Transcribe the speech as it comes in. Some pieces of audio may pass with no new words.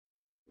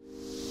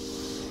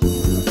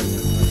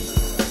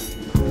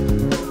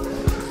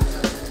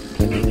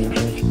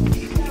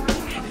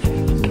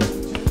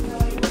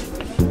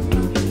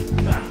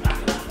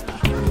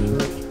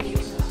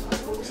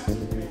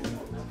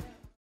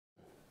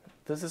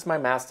This is my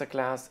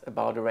masterclass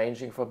about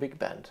arranging for big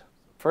band.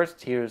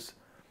 First, here's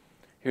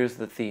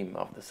the theme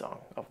of the song,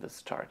 of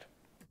this chart.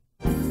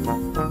 I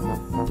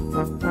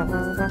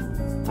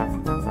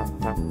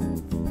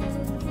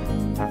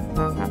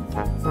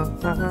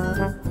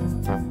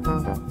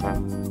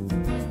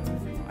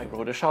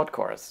wrote a shout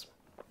chorus.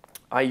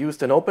 I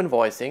used an open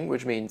voicing,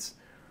 which means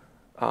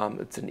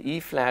it's an E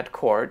flat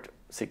chord,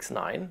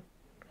 6/9,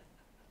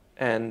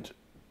 and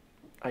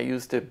I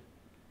used a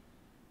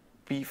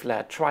B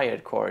flat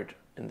triad chord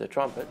in the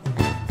trumpet.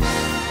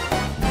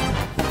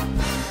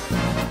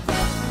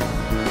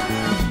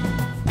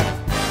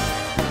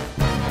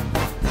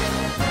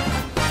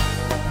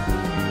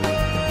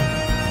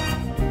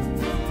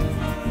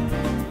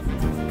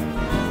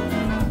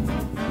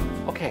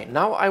 Okay,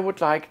 now I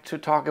would like to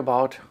talk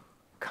about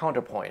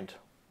counterpoint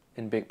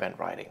in big band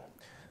writing.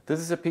 This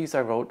is a piece I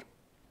wrote.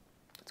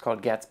 It's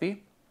called Gatsby,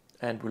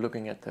 and we're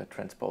looking at the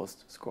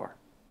transposed score.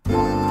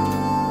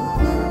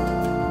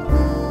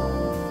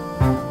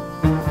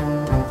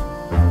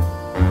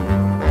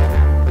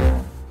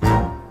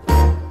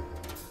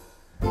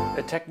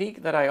 A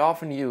technique that I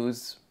often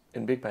use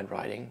in big band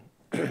writing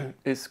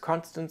is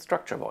constant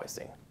structure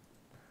voicing.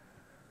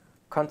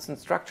 Constant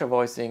structure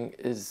voicing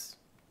is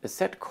a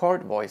set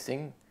chord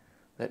voicing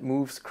that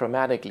moves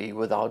chromatically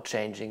without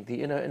changing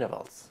the inner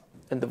intervals.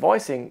 And the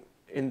voicing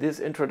in this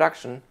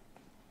introduction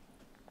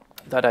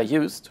that I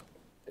used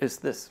is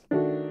this.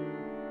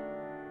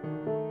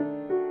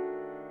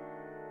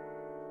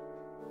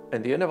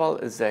 And the interval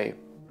is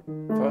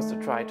first a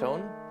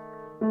tritone,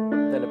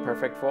 then a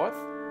perfect fourth,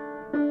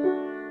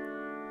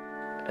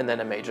 and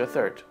then a major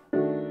third.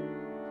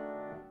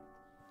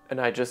 And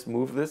I just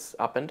move this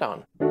up and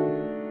down.